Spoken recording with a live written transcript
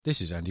This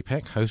is Andy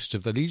Peck, host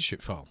of The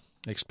Leadership File,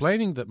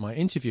 explaining that my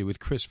interview with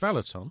Kris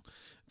Vallotton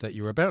that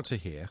you're about to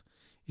hear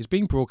is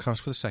being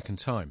broadcast for the second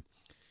time.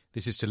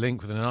 This is to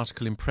link with an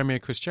article in Premier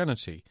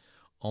Christianity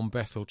on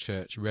Bethel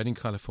Church, Redding,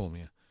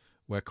 California,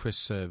 where Kris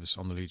serves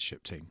on the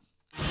leadership team.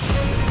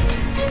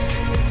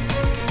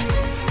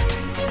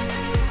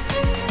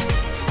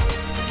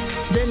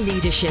 The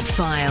Leadership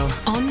File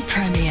on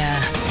Premier.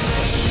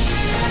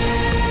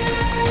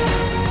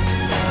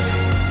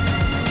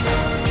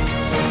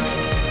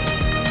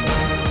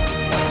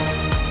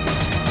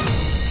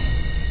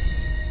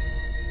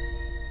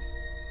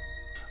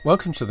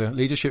 Welcome to the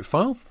Leadership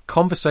File,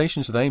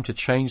 conversations that aim to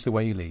change the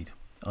way you lead.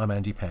 I'm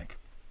Andy Peck.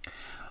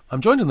 I'm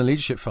joined on the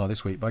Leadership File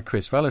this week by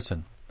Kris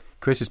Vallotton.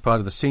 Kris is part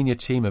of the senior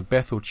team of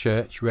Bethel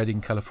Church,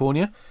 Redding,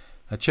 California,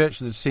 a church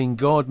that has seen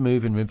God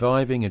move in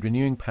reviving and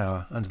renewing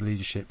power under the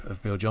leadership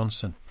of Bill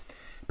Johnson.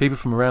 People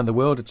from around the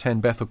world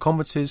attend Bethel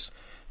conferences,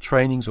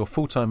 trainings or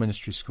full-time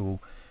ministry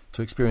school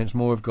to experience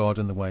more of God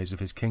and the ways of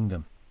his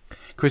kingdom.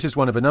 Kris is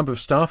one of a number of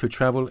staff who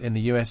travel in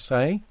the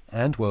USA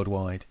and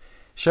worldwide,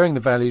 sharing the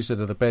values that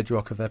are the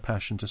bedrock of their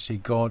passion to see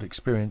people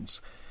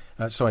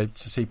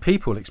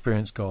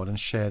experience God and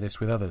share this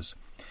with others.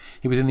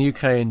 He was in the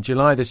UK in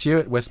July this year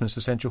at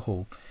Westminster Central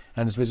Hall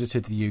and has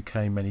visited the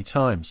UK many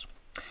times.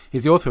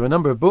 He's the author of a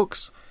number of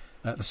books,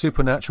 The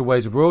Supernatural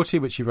Ways of Royalty,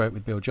 which he wrote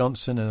with Bill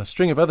Johnson, and a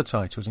string of other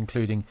titles,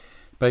 including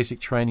Basic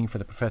Training for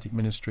the Prophetic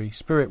Ministry,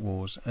 Spirit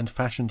Wars, and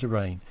Fashion to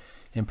Reign,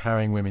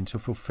 Empowering Women to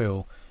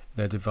Fulfill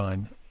Their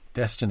Divine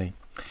Destiny.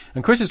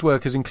 And Kris's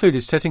work has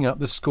included setting up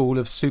the School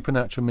of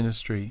Supernatural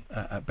Ministry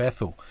at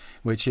Bethel,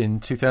 which in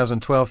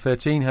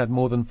 2012-13 had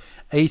more than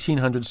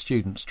 1,800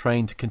 students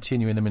trained to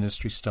continue in the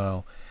ministry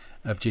style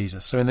of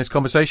Jesus. So in this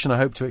conversation, I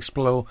hope to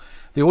explore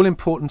the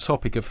all-important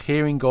topic of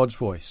hearing God's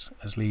voice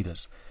as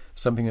leaders,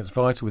 something that's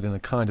vital within the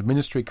kind of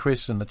ministry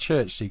Kris and the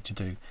church seek to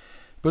do,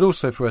 but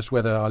also for us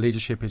whether our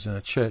leadership is in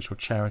a church or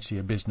charity,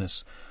 a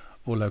business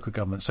or local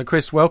government. So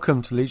Kris,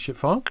 welcome to Leadership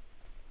File.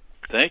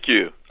 Thank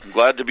you. I'm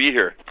glad to be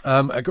here.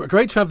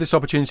 Great to have this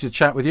opportunity to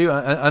chat with you.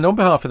 And on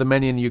behalf of the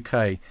many in the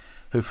UK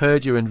who've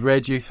heard you and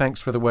read you, thanks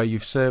for the way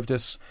you've served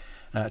us,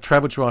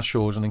 travelled to our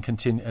shores and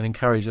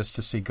encouraged us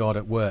to see God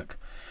at work.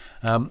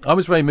 I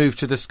was very moved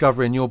to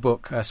discover in your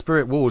book,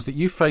 Spirit Wars, that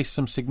you faced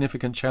some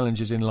significant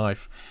challenges in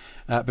life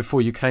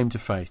before you came to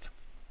faith.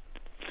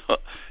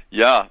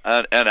 Yeah,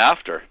 and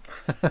after.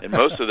 And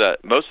most of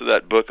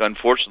that book,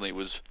 unfortunately,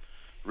 was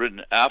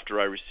written after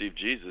I received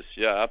Jesus.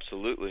 Yeah,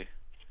 absolutely.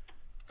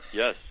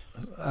 Yes.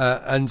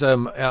 As we're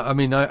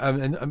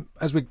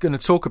going to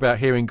talk about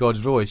hearing God's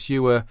voice,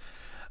 you were,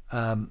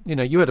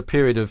 you had a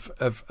period of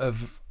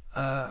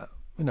a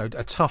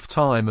tough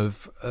time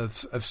of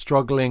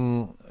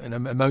struggling,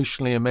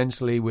 emotionally and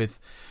mentally with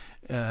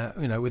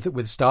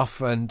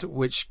stuff, and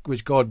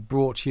which God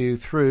brought you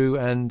through,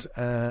 and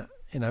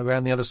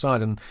around the other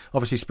side. And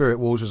obviously, Spirit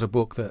Wars was a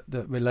book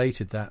that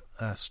related that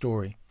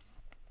story.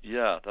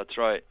 Yeah, that's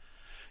right.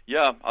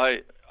 Yeah,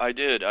 I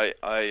did.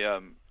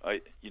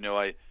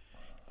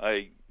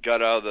 I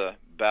got out of the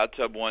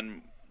bathtub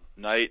one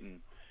night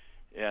and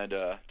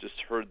just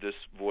heard this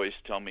voice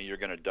tell me, "You're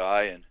going to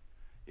die," and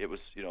it was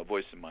a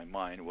voice in my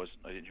mind.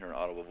 I didn't hear an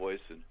audible voice,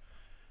 and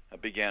I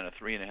began a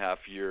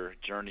 3.5-year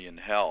journey in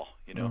hell.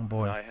 Oh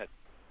boy! And I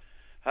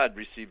had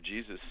received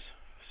Jesus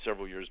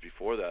several years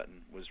before that,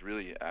 and was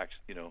really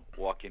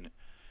walking,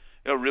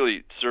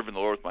 really serving the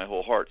Lord with my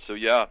whole heart. So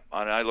yeah,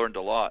 and I learned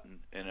a lot,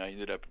 and I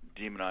ended up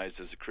demonized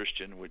as a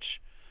Christian,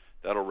 which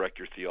that'll wreck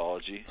your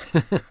theology.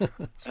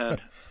 And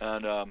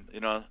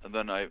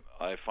then I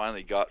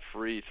finally got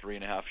free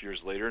 3.5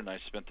 years later, and I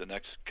spent the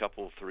next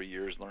 3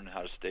 years learning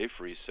how to stay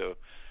free. So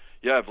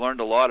yeah, I've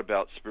learned a lot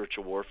about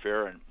spiritual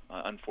warfare, and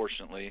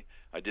unfortunately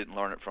I didn't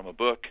learn it from a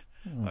book.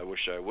 I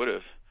wish I would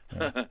have.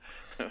 Yeah.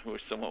 I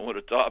wish someone would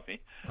have taught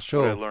me.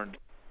 Sure. But I learned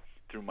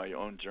through my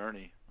own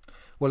journey.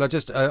 Well, I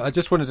just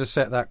wanted to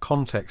set that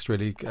context,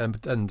 really,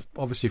 and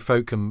obviously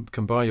folk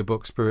can buy your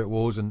book, Spirit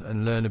Wars,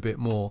 and learn a bit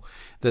more.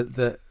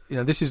 That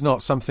this is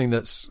not something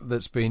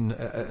that's been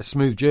a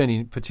smooth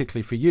journey,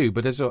 particularly for you,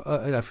 but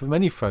for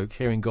many folk,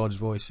 hearing God's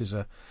voice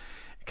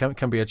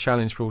can be a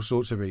challenge for all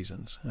sorts of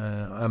reasons.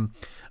 I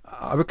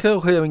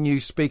recall hearing you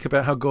speak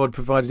about how God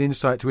provided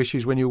insight to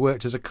issues when you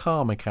worked as a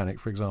car mechanic,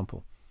 for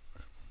example.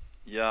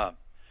 Yeah.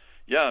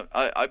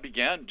 I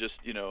began just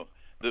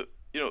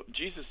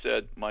Jesus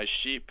said, "My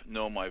sheep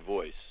know my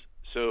voice."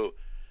 So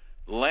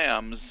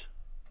lambs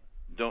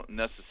don't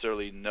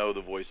necessarily know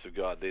the voice of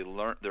God. They're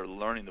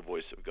learning the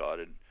voice of God,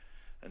 and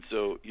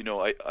so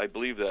I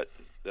believe that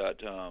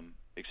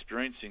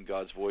experiencing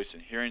God's voice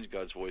and hearing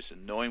God's voice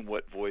and knowing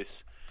what voice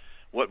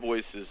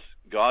is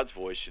God's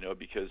voice,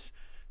 because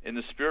in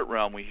the spirit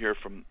realm we hear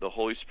from the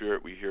Holy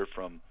Spirit, we hear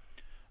from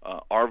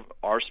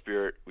our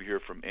spirit, we hear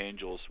from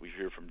angels, we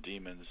hear from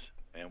demons,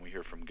 and we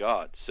hear from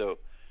God. So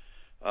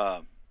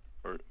I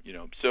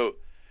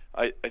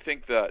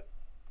think that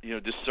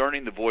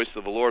discerning the voice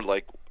of the Lord,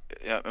 I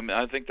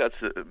think that's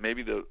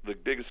maybe the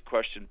biggest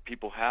question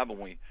people have when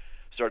we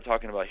start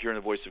talking about hearing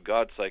the voice of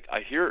God. It's like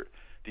I hear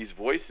these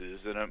voices,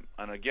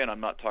 and again, I'm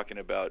not talking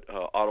about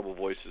audible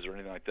voices or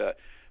anything like that,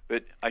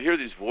 but I hear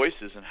these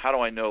voices, and how do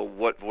I know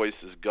what voice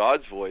is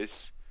God's voice,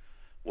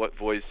 what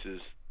voice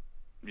is,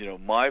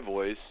 my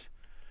voice,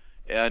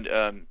 and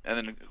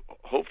then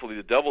hopefully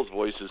the devil's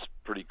voice is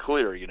pretty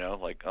clear,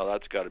 like, oh,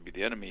 that's got to be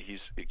the enemy. He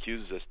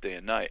accuses us day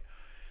and night.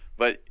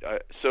 But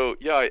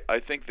I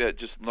think that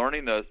just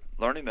learning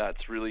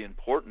that's really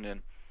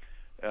important.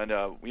 And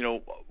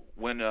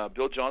when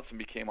Bill Johnson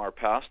became our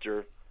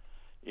pastor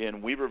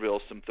in Weaverville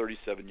some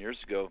 37 years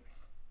ago,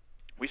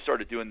 we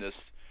started doing this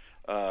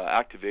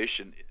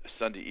activation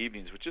Sunday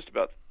evenings with just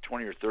about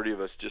 20 or 30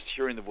 of us, just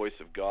hearing the voice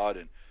of God.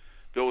 And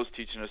Bill was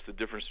teaching us the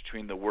difference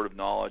between the word of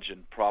knowledge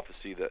and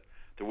prophecy. That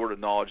the word of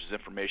knowledge is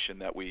information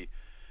that we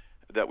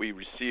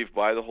receive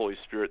by the Holy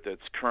Spirit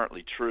that's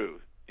currently true.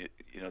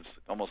 It's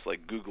almost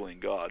like Googling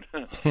God.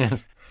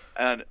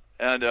 And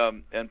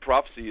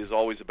prophecy is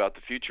always about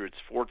the future. It's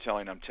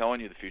foretelling. I'm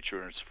telling you the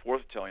future, and it's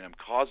foretelling. I'm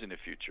causing the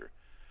future.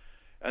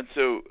 And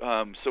so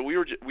we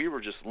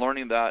were just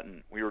learning that,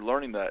 and we were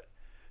learning that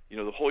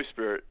the Holy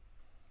Spirit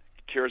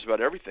cares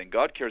about everything.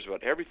 God cares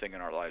about everything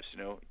in our lives.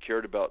 He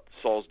cared about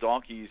Saul's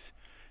donkeys.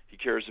 He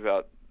cares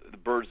about the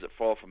birds that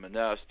fall from a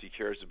nest. He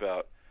cares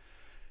about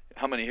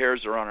how many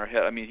hairs are on our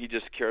head. I mean, he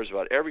just cares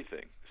about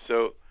everything.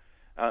 So,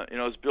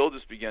 as Bill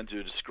just began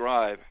to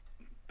describe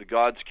the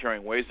God's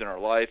caring ways in our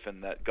life,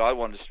 and that God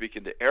wanted to speak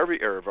into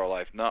every area of our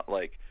life, not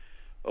like,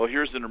 oh,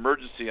 here's an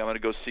emergency, I'm going to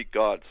go seek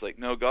God. It's like,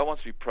 no, God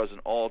wants to be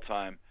present all the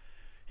time.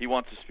 He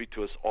wants to speak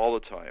to us all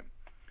the time.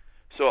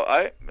 So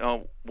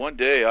one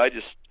day, I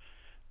just,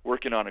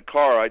 working on a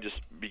car, I just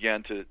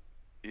began to,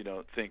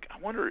 think, I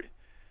wonder,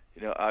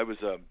 I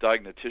was a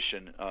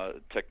diagnostician,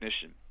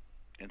 technician,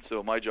 and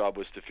so my job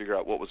was to figure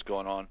out what was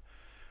going on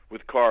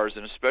with cars,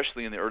 and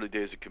especially in the early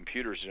days of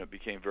computers, it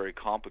became very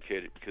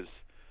complicated because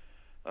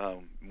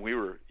we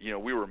were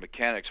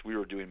mechanics. We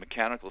were doing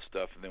mechanical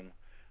stuff, and then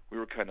we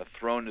were kind of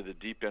thrown to the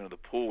deep end of the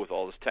pool with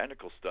all this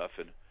technical stuff,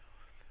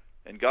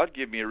 and God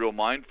gave me a real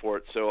mind for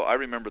it. So I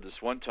remember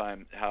this one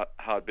time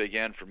how it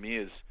began for me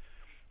is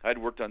I'd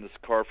worked on this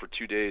car for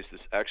 2 days.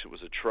 This actually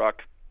was a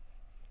truck,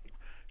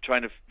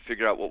 trying to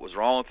figure out what was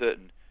wrong with it,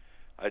 and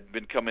I'd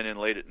been coming in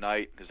late at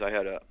night because I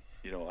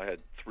had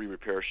 3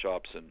 repair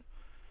shops and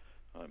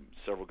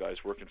several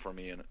guys working for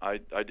me, and I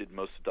did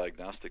most of the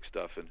diagnostic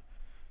stuff. And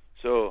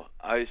so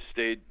I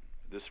stayed.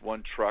 This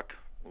one truck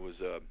was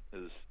a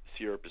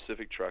Sierra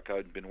Pacific truck.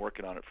 I'd been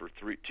working on it for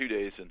 2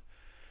 days,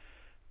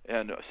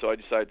 and so I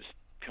decided to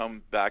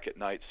come back at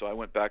night. So I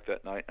went back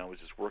that night, and I was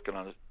just working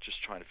on it,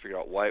 just trying to figure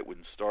out why it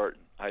wouldn't start.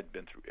 And I'd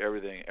been through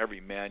everything,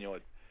 every manual.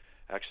 I'd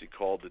actually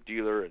called the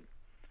dealer,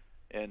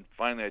 and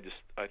finally I just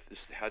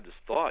had this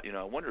thought.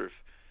 I wonder if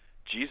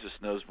Jesus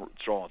knows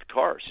what's wrong with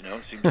cars.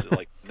 Seems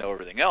to know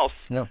everything else.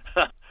 Yeah.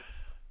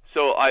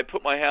 So I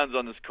put my hands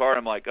on this car.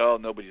 I'm like, oh,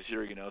 nobody's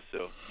here.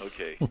 So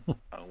okay,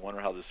 I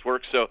wonder how this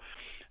works. So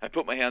I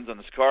put my hands on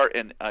this car,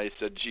 and I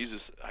said,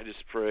 Jesus, I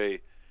just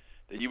pray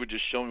that you would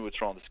just show me what's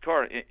wrong with this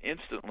car.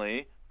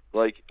 Instantly,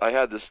 I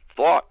had this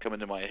thought come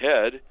into my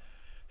head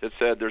that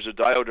said, there's a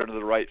diode under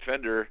the right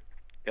fender,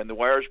 and the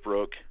wires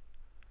broke.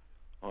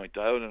 I'm like,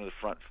 diode under the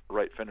front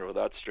right fender. Well,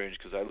 that's strange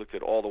because I looked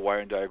at all the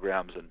wiring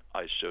diagrams, and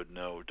I showed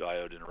no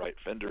diode in the right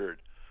fender.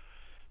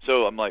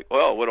 So I'm like,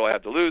 well, what do I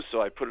have to lose?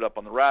 So I put it up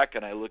on the rack,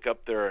 and I look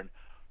up there, and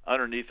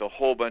underneath a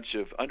whole bunch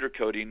of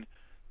undercoating,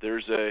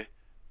 there's a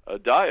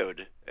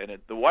diode, and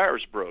the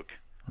wires broke.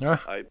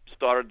 I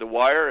started the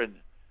wire, and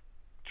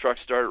the truck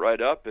started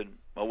right up, and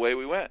away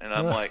we went. And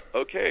I'm like,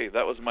 okay,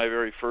 that was my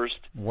very first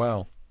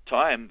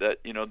time that,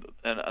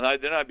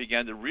 then I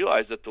began to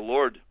realize that the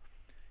Lord,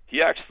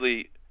 He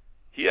actually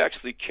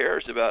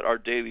cares about our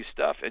daily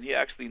stuff, and He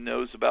actually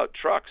knows about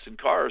trucks and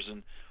cars,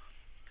 and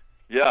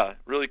yeah,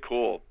 really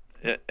cool.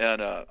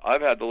 And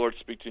I've had the Lord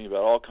speak to me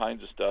about all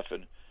kinds of stuff,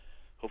 and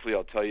hopefully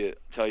I'll tell you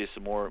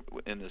some more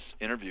in this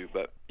interview.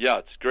 But yeah,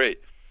 it's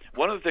great.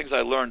 One of the things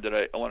I learned that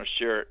I want to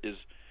share is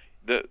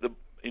the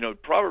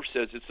Proverbs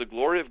says it's the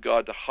glory of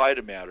God to hide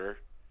a matter,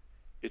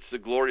 it's the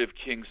glory of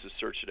kings to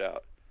search it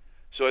out.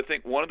 So I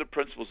think one of the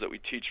principles that we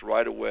teach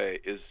right away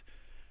is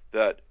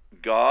that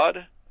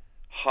God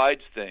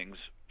hides things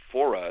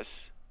for us,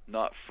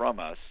 not from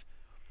us,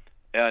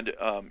 and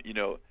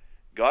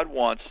God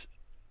wants.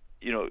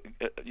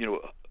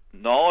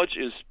 Knowledge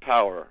is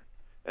power,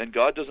 and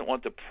God doesn't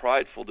want the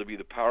prideful to be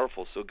the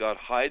powerful, so God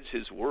hides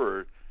His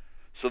word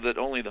so that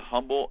only the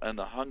humble and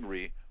the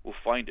hungry will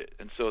find it.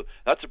 And so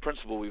that's a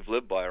principle we've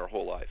lived by our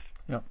whole life.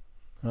 Yeah.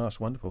 Oh, that's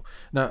wonderful.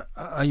 Now,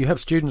 you have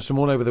students from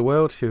all over the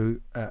world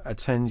who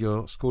attend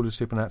your School of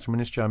Supernatural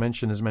Ministry. I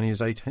mentioned as many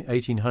as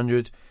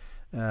 1,800.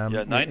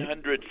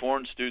 900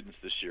 foreign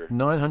students this year.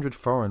 900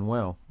 foreign,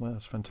 wow,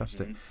 that's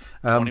fantastic.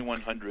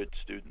 2,100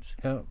 students.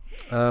 Yeah,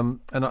 and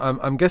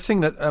I'm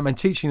guessing that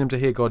teaching them to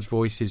hear God's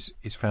voice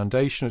is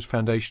foundational. It's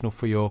foundational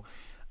for your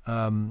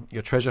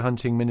treasure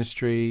hunting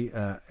ministry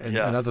and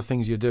other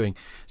things you're doing.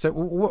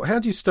 So, how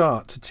do you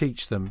start to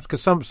teach them?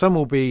 Because some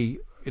will be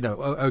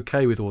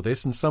okay with all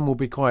this, and some will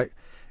be quite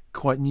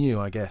new,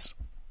 I guess.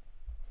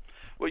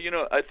 Well,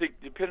 I think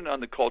depending on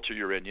the culture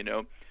you're in,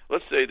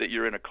 let's say that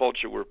you're in a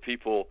culture where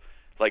people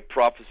like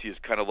prophecy is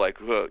kind of like,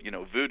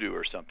 voodoo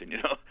or something,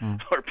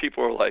 or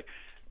people are like,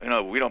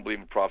 we don't believe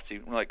in prophecy.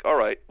 I'm like, all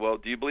right, well,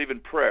 do you believe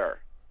in prayer?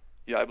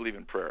 Yeah, I believe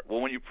in prayer.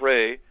 Well, when you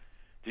pray,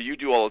 do you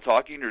do all the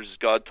talking, or does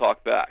God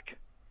talk back?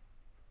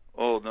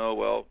 Oh,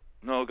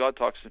 no, God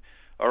talks.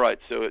 All right,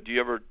 so do you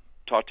ever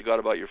talk to God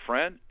about your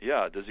friend?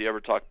 Yeah. Does he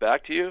ever talk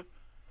back to you?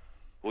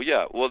 Well,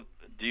 yeah. Well,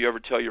 do you ever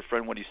tell your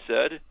friend what he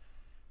said?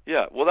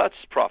 Yeah. Well, that's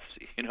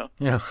prophecy,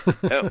 Yeah.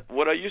 And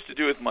what I used to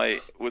do with my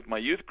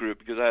youth group,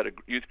 because I had a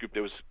youth group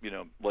that was,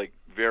 like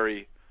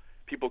very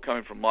people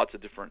coming from lots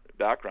of different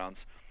backgrounds.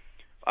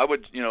 I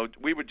would,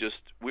 we would just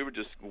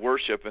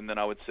worship, and then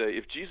I would say,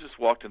 if Jesus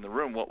walked in the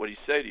room, what would he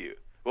say to you?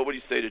 What would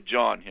he say to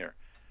John here?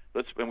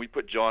 And we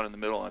put John in the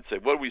middle and say,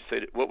 what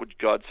would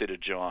God say to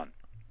John?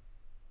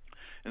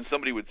 And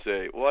somebody would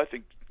say, well, I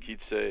think he'd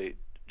say,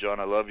 John,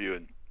 I love you.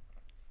 And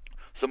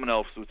someone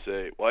else would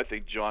say, well, I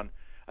think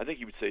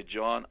he would say,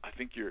 John, I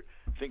think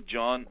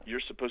John, you're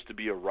supposed to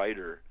be a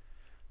writer.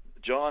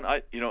 John,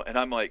 and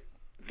I'm like,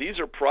 these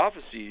are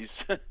prophecies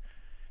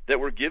that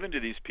were given to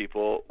these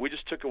people. We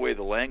just took away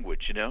the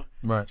language,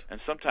 Right.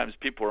 And sometimes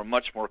people are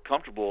much more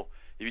comfortable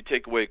if you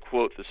take away,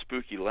 quote, the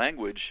spooky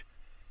language,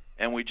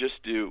 and we just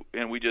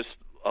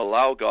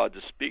allow God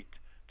to speak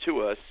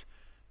to us,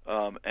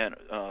 and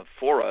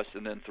for us,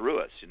 and then through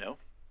us,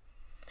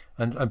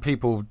 And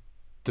people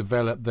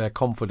develop their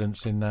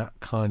confidence in that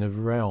kind of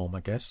realm, I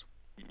guess.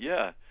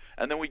 Yeah,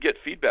 and then we get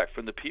feedback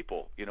from the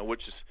people,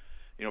 which is,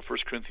 1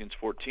 Corinthians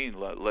 14,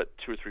 let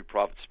two or three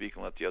prophets speak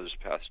and let the others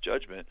pass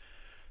judgment.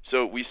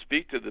 So we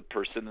speak to the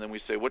person, and then we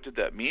say, what did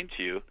that mean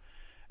to you?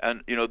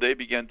 And, they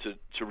begin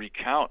to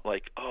recount,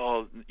 like,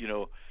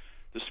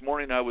 this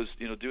morning I was,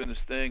 doing this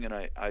thing, and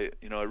I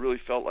really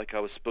felt like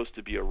I was supposed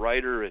to be a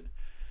writer, and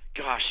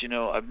gosh,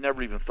 I've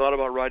never even thought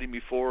about writing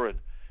before, and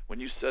when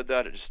you said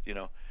that, it just,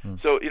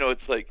 so,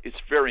 it's like, it's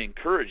very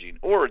encouraging,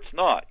 or it's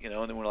not, and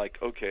then we're like,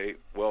 okay,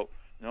 well,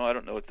 no, I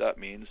don't know what that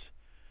means.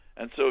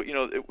 And so,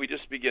 we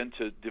just begin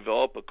to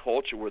develop a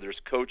culture where there's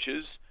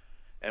coaches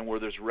and where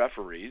there's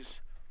referees.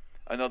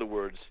 In other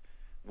words,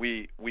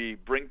 we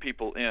bring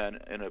people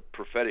in a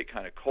prophetic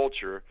kind of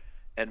culture,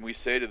 and we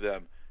say to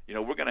them,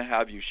 we're going to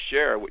have you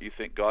share what you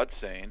think God's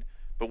saying,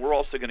 but we're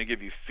also going to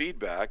give you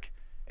feedback.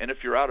 And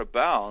if you're out of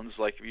bounds,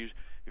 like if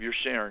you're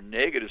sharing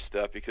negative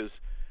stuff, because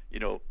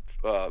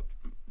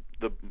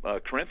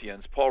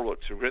Corinthians, Paul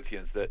wrote to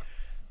Corinthians that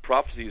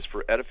prophecy is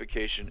for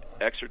edification,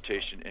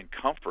 exhortation, and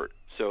comfort.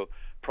 So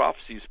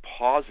prophecy is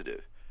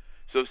positive.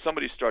 So if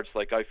somebody starts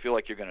like, I feel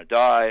like you're going to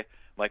die,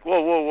 I'm like,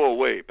 whoa,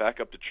 wait, back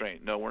up the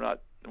train. No, we're not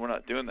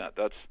doing that.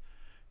 That's,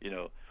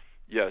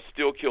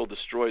 steal, kill,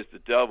 destroys the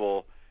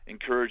devil.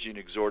 Encouraging,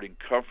 exhorting,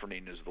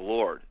 comforting is the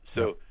Lord.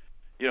 So,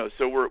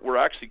 so we're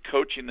actually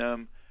coaching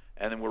them,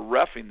 and then we're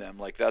reffing them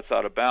like that's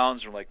out of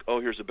bounds. We're like, oh,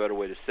 here's a better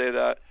way to say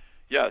that.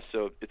 Yeah,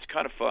 so it's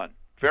kind of fun.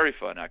 Very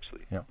fun,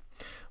 actually. Yeah.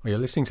 Well, you're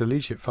listening to the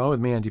Leadership File with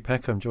me, Andy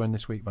Peck. I'm joined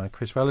this week by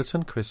Kris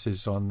Vallotton. Kris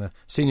is on the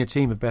senior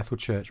team of Bethel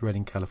Church,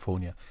 Redding,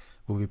 California.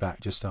 We'll be back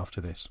just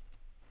after this.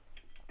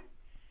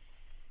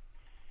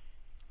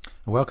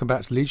 Welcome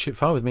back to the Leadership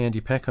File with me,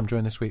 Andy Peck. I'm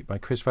joined this week by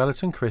Kris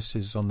Vallotton. Kris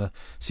is on the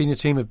senior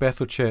team of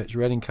Bethel Church,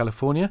 Redding,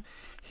 California.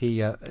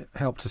 He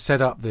helped to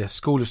set up the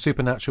School of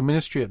Supernatural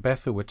Ministry at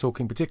Bethel. We're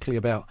talking particularly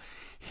about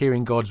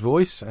hearing God's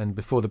voice, and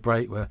before the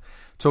break we're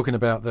talking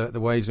about the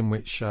ways in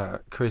which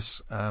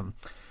Kris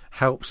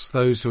helps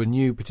those who are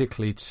new,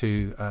 particularly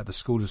to the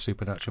School of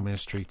Supernatural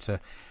Ministry,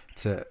 to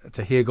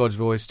hear God's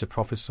voice, to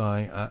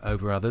prophesy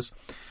over others.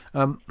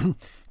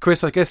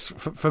 Kris, I guess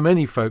for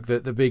many folk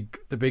the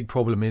big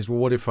problem is, well,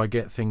 what if I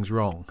get things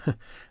wrong?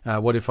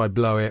 What if I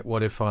blow it?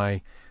 What if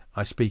I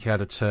speak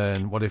out of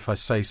turn? What if I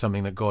say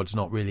something that God's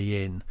not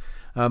really in?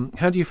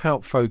 How do you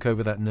help folk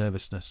over that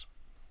nervousness?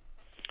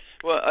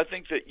 Well, I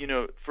think that,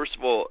 first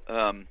of all,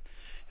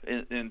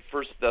 in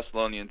 1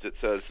 Thessalonians it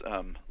says,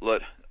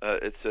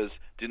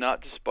 do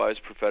not despise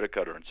prophetic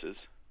utterances,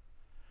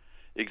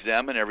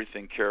 examine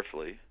everything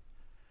carefully,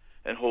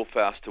 and hold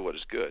fast to what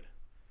is good.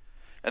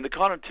 And the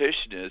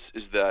connotation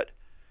is that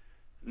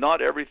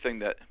not everything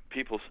that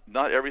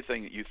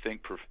you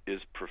think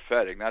is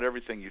prophetic, not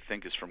everything you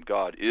think is from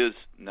God is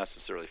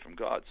necessarily from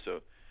God.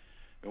 So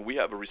we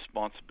have a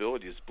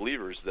responsibility as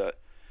believers that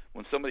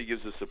when somebody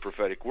gives us a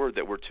prophetic word,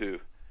 that we're to,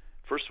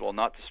 first of all,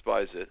 not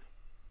despise it.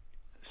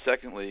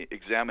 Secondly,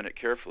 examine it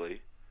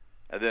carefully.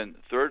 And then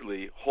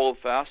thirdly, hold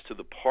fast to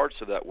the parts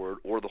of that word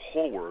or the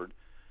whole word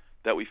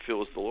that we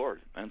feel is the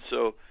Lord. And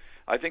so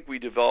I think we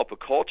develop a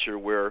culture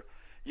where,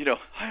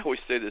 I always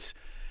say this,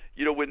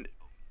 when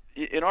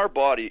in our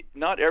body,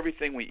 not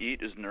everything we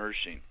eat is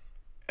nourishing.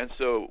 And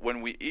so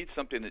when we eat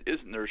something that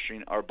isn't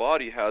nourishing, our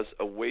body has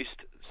a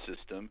waste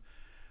system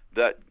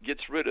that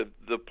gets rid of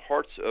the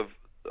parts of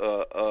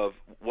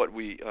what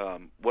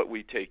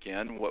we take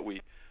in, what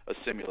we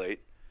assimilate,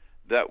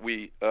 that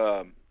we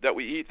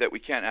eat that we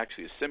can't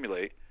actually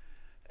assimilate,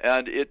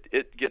 and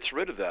it gets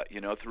rid of that,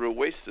 through a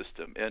waste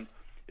system. And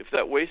if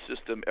that waste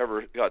system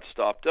ever got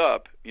stopped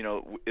up,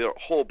 our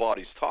whole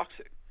body's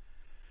toxic.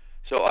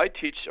 So I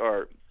teach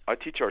our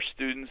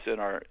students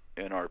and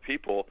our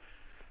people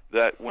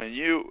that when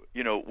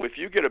if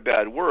you get a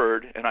bad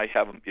word, and I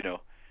have them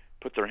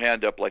put their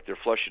hand up like they're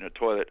flushing a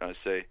toilet, and I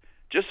say,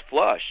 just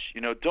flush.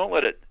 Don't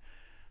let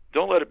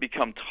it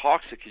become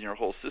toxic in your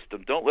whole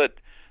system. Don't let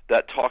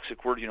that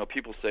toxic word.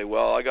 People say,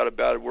 well, I got a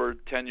bad word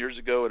 10 years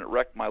ago and it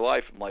wrecked my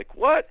life. I'm like,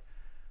 what?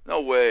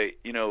 No way.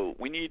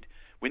 We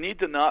need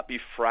to not be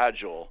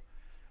fragile.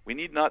 We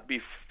need not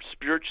be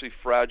spiritually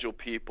fragile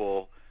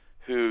people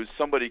who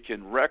somebody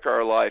can wreck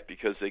our life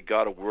because they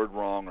got a word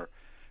wrong, or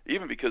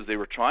even because they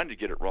were trying to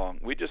get it wrong.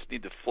 We just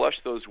need to flush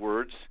those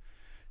words,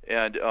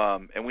 and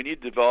we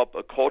need to develop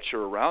a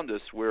culture around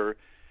us where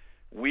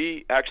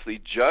we actually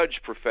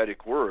judge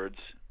prophetic words,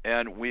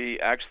 and we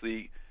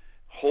actually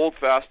hold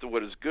fast to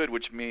what is good,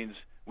 which means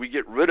we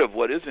get rid of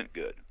what isn't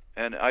good.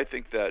 And I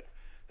think that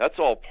that's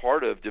all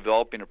part of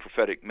developing a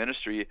prophetic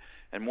ministry,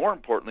 and more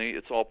importantly,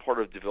 it's all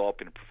part of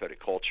developing a prophetic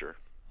culture.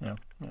 Yeah.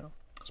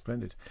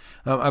 Splendid.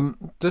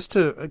 Just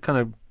to kind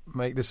of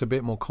make this a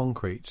bit more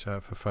concrete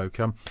for folk,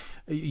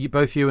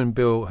 both you and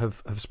Bill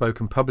have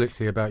spoken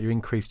publicly about your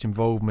increased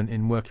involvement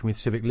in working with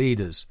civic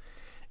leaders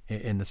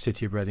in the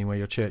city of Reading, where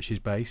your church is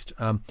based.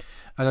 And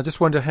I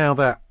just wonder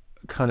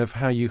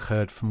how you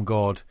heard from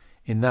God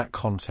in that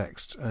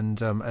context, and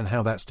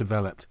how that's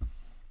developed.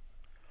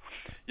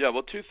 Yeah,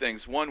 well, two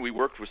things. One, we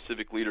worked with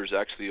civic leaders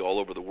actually all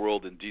over the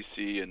world, in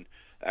D.C. and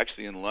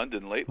actually in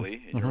London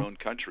lately, in your own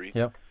country.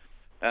 Yeah.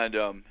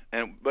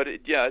 But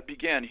it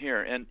began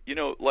here. And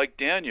like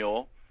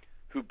Daniel,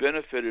 who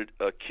benefited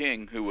a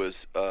king who was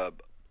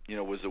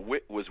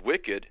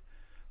wicked,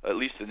 at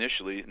least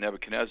initially,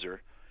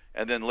 Nebuchadnezzar,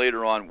 and then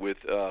later on with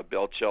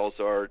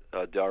Belshazzar,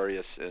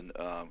 Darius, and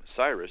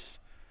Cyrus.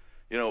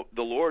 The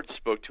Lord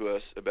spoke to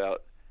us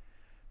about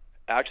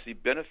actually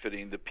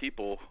benefiting the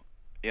people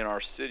in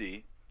our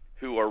city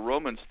who are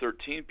Romans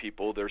 13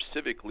 people. They're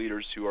civic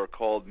leaders who are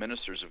called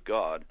ministers of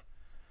God.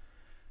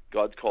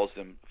 God calls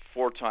them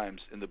 4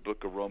 times in the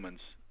book of Romans.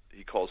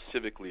 He calls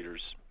civic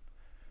leaders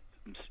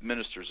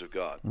ministers of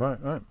God.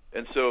 Right.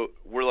 And so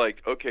we're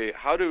like, okay,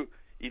 how do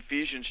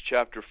Ephesians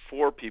chapter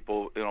 4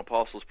 people,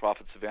 apostles,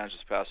 prophets,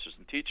 evangelists, pastors,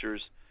 and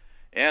teachers,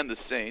 and the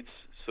saints,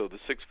 so the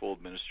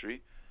sixfold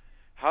ministry,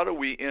 how do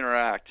we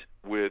interact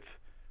with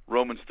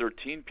Romans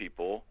 13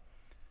 people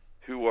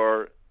who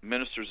are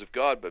ministers of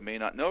God but may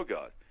not know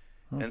God?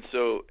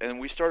 And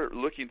we started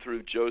looking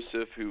through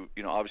Joseph, who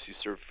obviously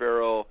served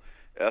Pharaoh,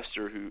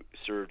 Esther, who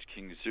served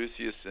King Zeus,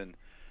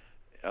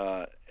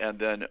 and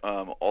then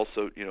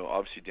also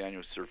obviously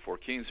Daniel served 4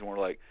 kings, and we're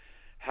like,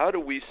 how do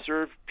we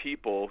serve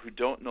people who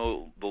don't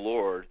know the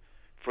Lord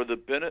for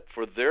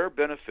their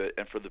benefit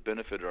and for the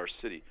benefit of our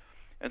city?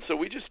 And so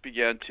we just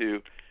began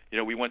to,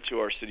 we went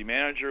to our city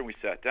manager and we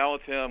sat down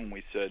with him and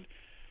we said,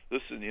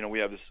 listen, we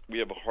have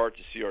a heart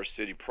to see our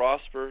city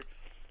prosper.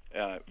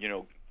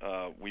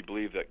 We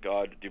believe that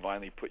God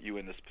divinely put you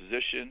in this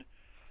position.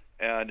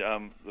 And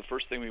the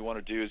first thing we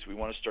want to do is we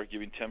want to start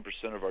giving 10%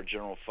 of our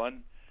general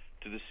fund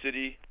to the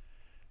city.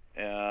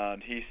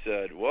 And he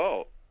said,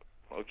 well,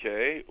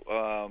 okay,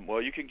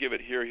 well, you can give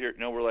it here.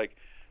 No, we're like,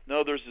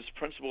 no, there's this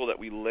principle that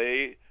we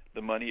lay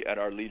the money at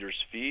our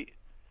leaders' feet,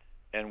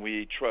 and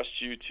we trust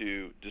you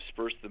to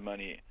disperse the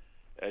money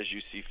as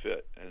you see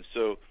fit. And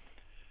so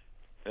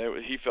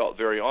he felt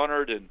very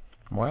honored, and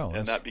wow,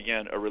 and that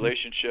began a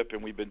relationship,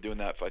 and we've been doing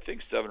that for, I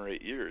think, 7 or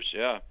 8 years.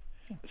 Yeah.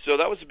 So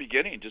that was the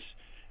beginning.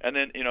 And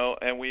then,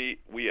 and we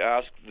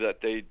asked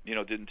that they,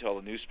 didn't tell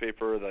the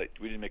newspaper, that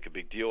we didn't make a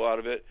big deal out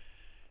of it.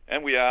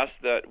 And we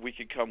asked that we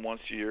could come once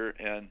a year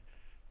and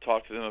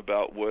talk to them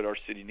about what our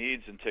city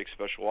needs and take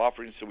special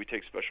offerings. So we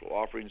take special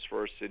offerings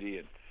for our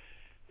city.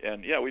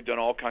 And yeah, we've done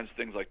all kinds of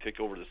things, like take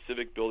over the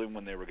civic building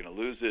when they were going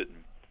to lose it,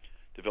 and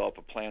develop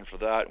a plan for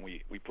that. And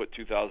we put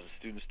 2,000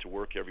 students to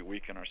work every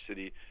week in our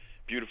city,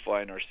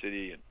 beautifying our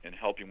city and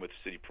helping with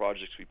city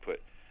projects. We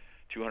put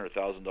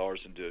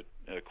 $200,000 into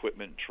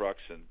equipment and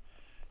trucks, and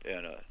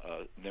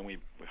then we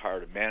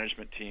hired a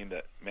management team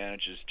that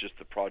manages just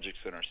the projects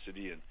in our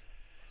city. And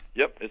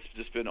yep, it's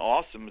just been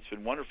awesome. It's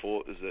been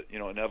wonderful. Is that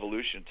an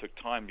evolution. It took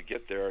time to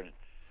get there, and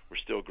we're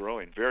still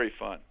growing. Very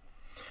fun.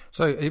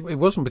 So it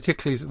wasn't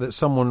particularly that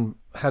someone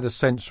had a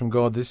sense from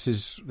God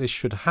this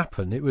should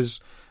happen. It was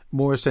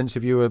more a sense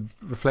of you were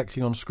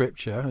reflecting on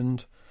Scripture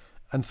and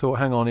thought,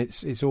 hang on,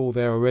 it's all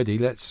there already.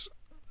 Let's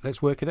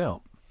work it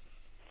out.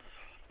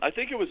 I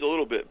think it was a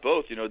little bit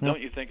both.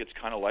 Don't you think it's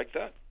kind of like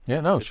that? Yeah,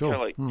 no, it's sure.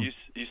 Kind of like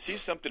you see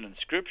something in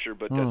Scripture,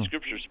 but that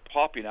Scripture's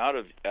popping out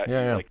at you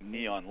like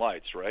neon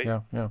lights, right?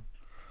 Yeah.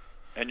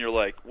 And you're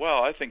like,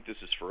 wow, I think this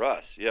is for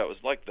us. Yeah, it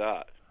was like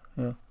that.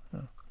 Yeah.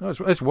 No,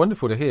 it's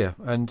wonderful to hear.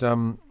 And,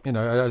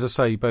 as I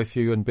say, both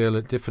you and Bill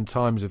at different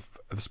times have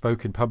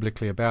spoken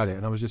publicly about it,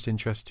 and I was just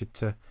interested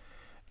to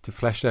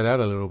flesh that out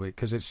a little bit,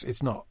 because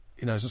it's not,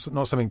 it's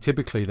not something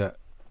typically that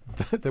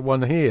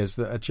one hears,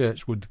 that a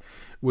church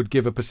would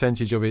give a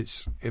percentage of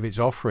its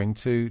offering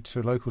to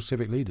local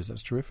civic leaders.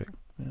 That's terrific.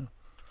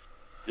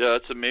 Yeah,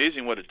 it's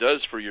amazing what it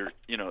does for your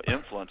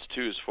influence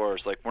too. As far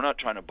as, like, we're not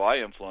trying to buy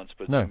influence,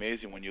 but it's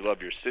amazing when you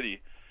love your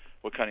city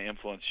what kind of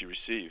influence you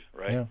receive,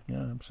 right?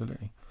 Yeah,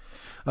 absolutely.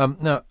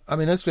 Now, I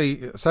mean,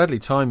 sadly,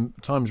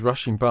 time's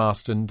rushing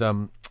past, and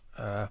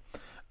I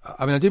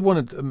did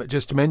want to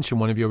just to mention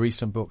one of your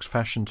recent books,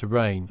 Fashion to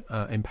Reign,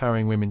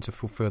 Empowering Women to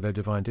Fulfill Their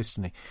Divine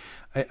Destiny.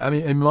 I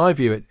mean, in my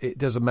view, it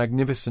does a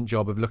magnificent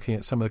job of looking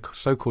at some of the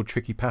so-called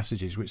tricky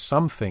passages, which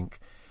some think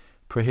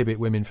prohibit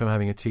women from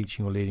having a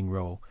teaching or leading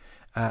role.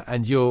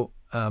 And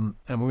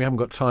we haven't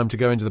got time to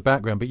go into the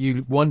background, but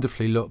you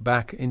wonderfully look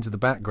back into the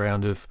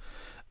background of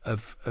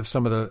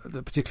some of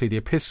the particularly the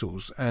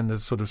epistles and the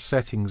sort of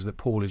settings that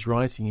Paul is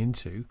writing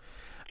into,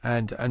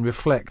 and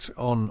reflect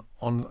on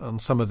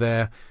some of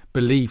their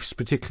beliefs,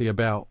 particularly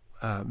about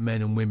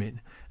men and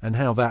women, and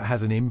how that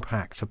has an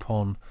impact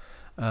upon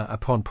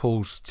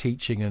Paul's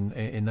teaching and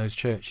in those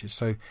churches.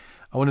 So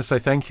I want to say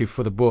thank you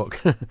for the book,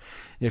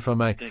 if I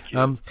may. Thank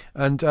you.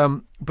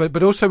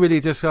 But also really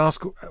just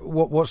ask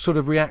what sort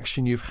of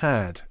reaction you've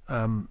had.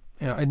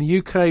 In the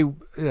UK,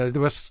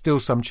 there are still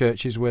some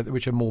churches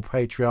which are more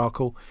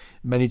patriarchal.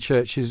 Many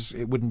churches,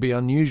 it wouldn't be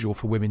unusual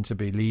for women to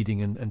be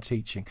leading and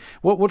teaching.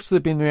 What's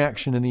been the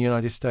reaction in the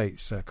United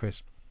States,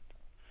 Kris?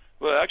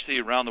 Well, actually,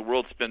 around the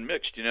world, it's been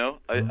mixed.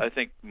 I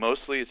think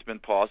mostly it's been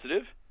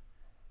positive,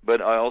 but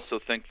I also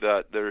think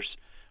that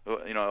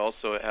I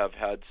also have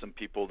had some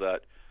people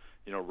that,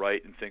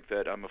 write and think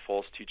that I'm a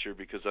false teacher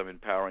because I'm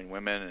empowering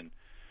women, and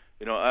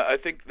I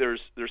think there's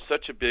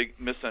such a big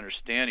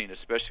misunderstanding,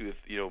 especially with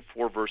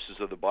 4 verses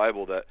of the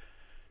Bible that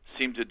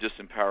seem to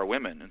disempower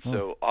women. And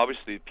so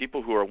obviously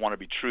people who want to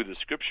be true to the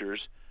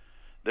Scriptures,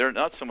 they're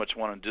not so much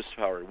wanting to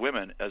disempower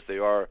women as they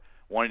are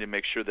wanting to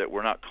make sure that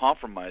we're not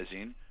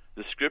compromising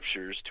the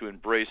Scriptures to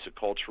embrace a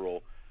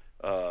cultural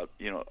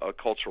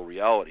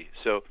reality.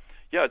 So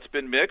yeah, it's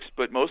been mixed,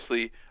 but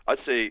mostly I'd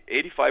say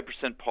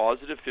 85%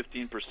 positive,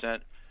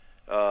 15%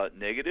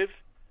 negative.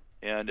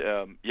 And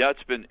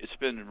it's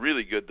been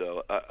really good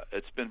though.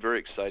 It's been very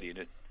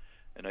exciting,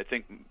 and I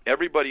think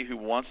everybody who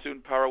wants to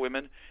empower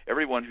women,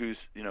 everyone who's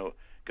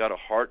got a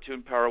heart to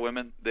empower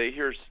women, they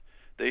hear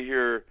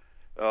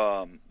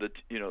the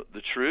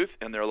truth,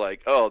 and they're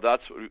like, oh,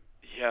 that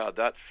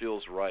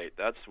feels right.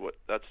 That's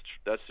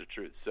the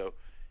truth. So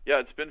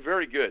yeah, it's been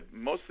very good,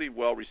 mostly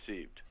well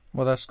received.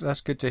 Well,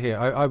 that's good to hear.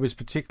 I was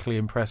particularly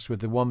impressed with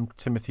the 1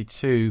 Timothy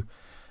 2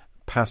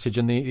 passage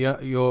and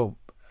your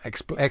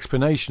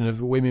explanation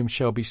of women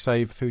shall be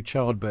saved through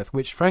childbirth,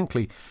 which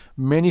frankly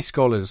many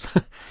scholars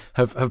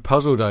have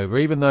puzzled over.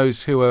 Even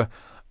those who are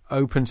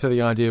open to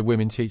the idea of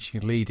women teaching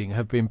and leading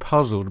have been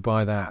puzzled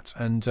by that.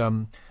 And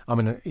I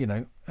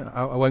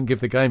won't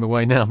give the game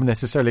away now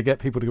necessarily, get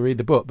people to read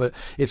the book, but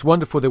it's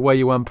wonderful the way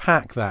you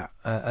unpack that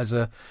as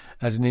an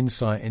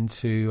insight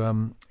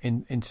into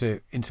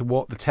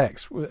what the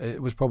text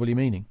was probably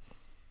meaning.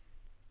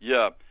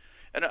 Yeah,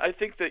 and I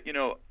think that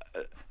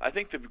I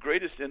think the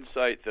greatest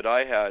insight that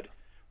I had,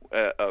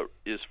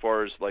 as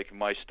far as like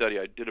my study,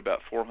 I did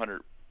about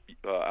 400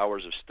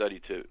 hours of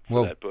study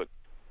for that book,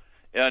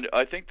 and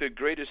I think the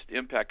greatest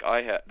impact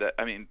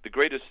the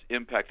greatest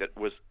impact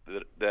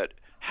that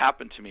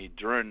happened to me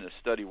during the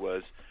study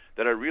was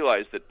that I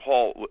realized that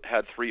Paul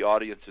had 3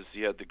 audiences.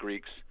 He had the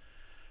Greeks,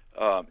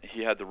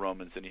 he had the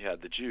Romans, and he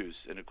had the Jews.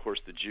 And of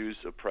course, the Jews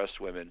oppressed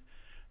women,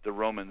 the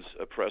Romans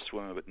oppressed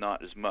women, but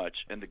not as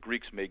much, and the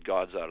Greeks made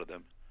gods out of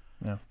them.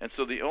 Yeah. And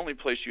so the only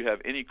place you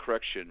have any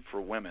correction for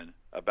women,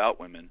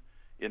 about women,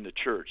 in the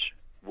church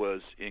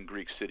was in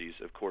Greek cities,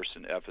 of course,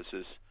 in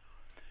Ephesus,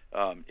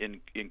 in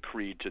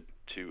Crete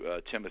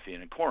to Timothy,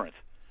 and in Corinth,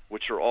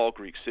 which are all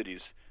Greek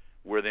cities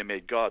where they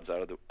made gods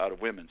out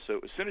of women.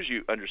 So as soon as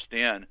you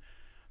understand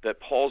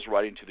that Paul's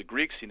writing to the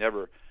Greeks, he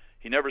never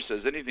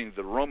says anything to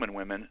the Roman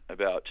women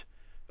about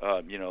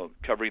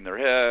covering their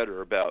head,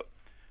 or about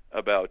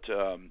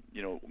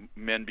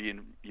men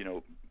being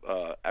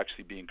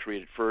actually being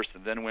created first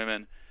and then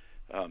women,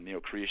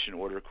 creation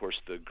order. Of course,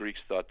 the Greeks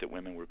thought that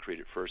women were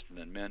created first and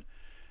then men.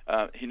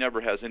 He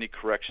never has any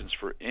corrections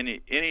for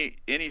any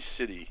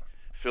city,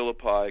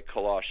 Philippi,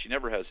 Colossae. He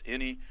never has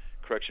any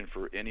correction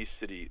for any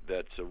city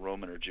that's a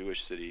Roman or Jewish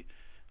city.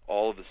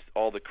 All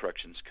the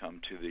corrections come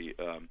to the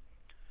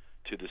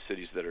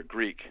cities that are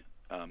Greek,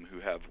 who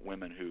have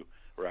women who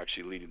are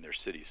actually leading their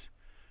cities.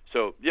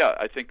 So yeah,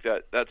 I think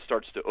that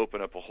starts to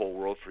open up a whole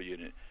world for you,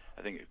 and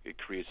I think it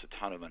creates a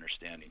ton of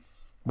understanding.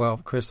 Well,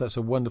 Kris, that's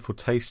a wonderful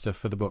taster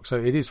for the book.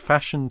 So it is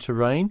Fashion to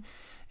Reign,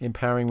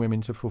 Empowering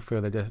Women to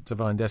Fulfill Their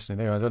Divine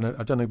Destiny. There,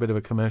 I've done a bit of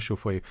a commercial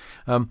for you.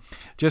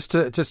 Just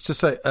to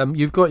say,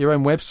 you've got your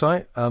own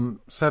website.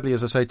 Sadly,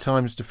 as I say,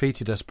 time's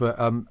defeated us. But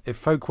if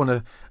folk want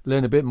to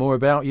learn a bit more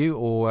about you,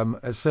 or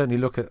certainly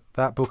look at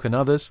that book and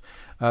others,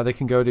 they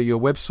can go to your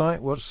website.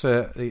 What's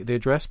the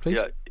address, please?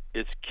 Yeah,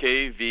 it's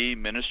KV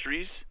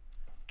Ministries,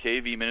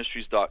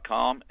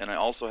 kvministries.com, and I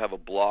also have a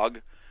blog.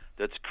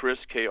 That's Kris,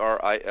 Kris,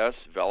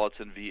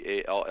 Vallotton,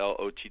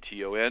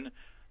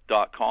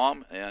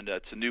 VALLOTTON.com, and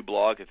it's a new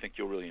blog. I think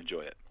you'll really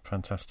enjoy it.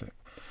 Fantastic.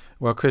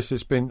 Well, Kris,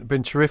 it's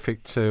been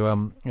terrific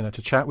to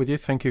to chat with you.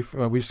 Thank you.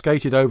 We've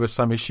skated over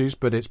some issues,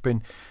 but it's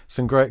been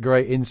some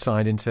great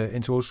insight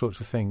into all sorts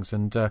of things.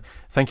 And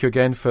thank you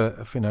again for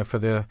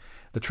the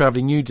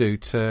travelling you do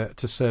to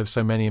serve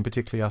so many, and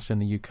particularly us in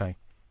the UK.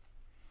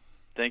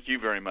 Thank you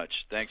very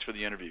much. Thanks for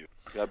the interview.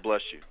 God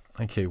bless you.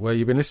 Thank you. Well,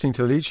 you've been listening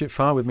to The Leadership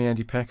File with me,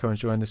 Andy Peck. I'm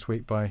joined this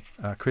week by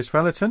Kris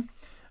Vallotton.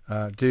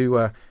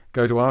 Do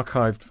go to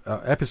archived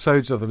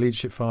episodes of The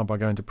Leadership File by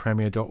going to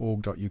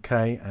premier.org.uk,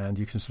 and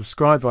you can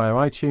subscribe via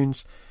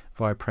iTunes,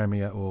 via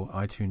Premier or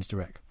iTunes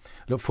Direct.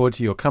 Look forward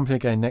to your company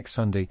again next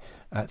Sunday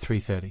at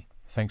 3:30.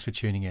 Thanks for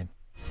tuning in.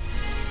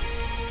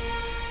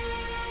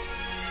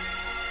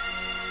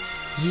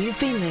 You've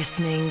been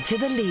listening to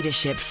The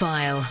Leadership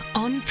File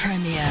on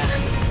Premier.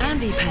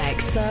 Andy Peck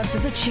serves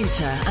as a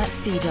tutor at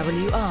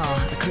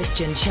CWR, a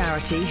Christian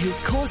charity whose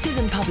courses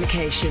and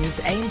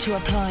publications aim to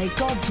apply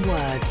God's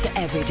Word to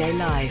everyday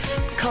life.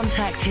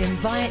 Contact him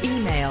via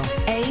email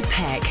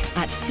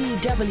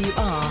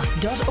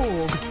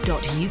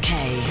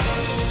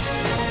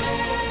apeck@cwr.org.uk.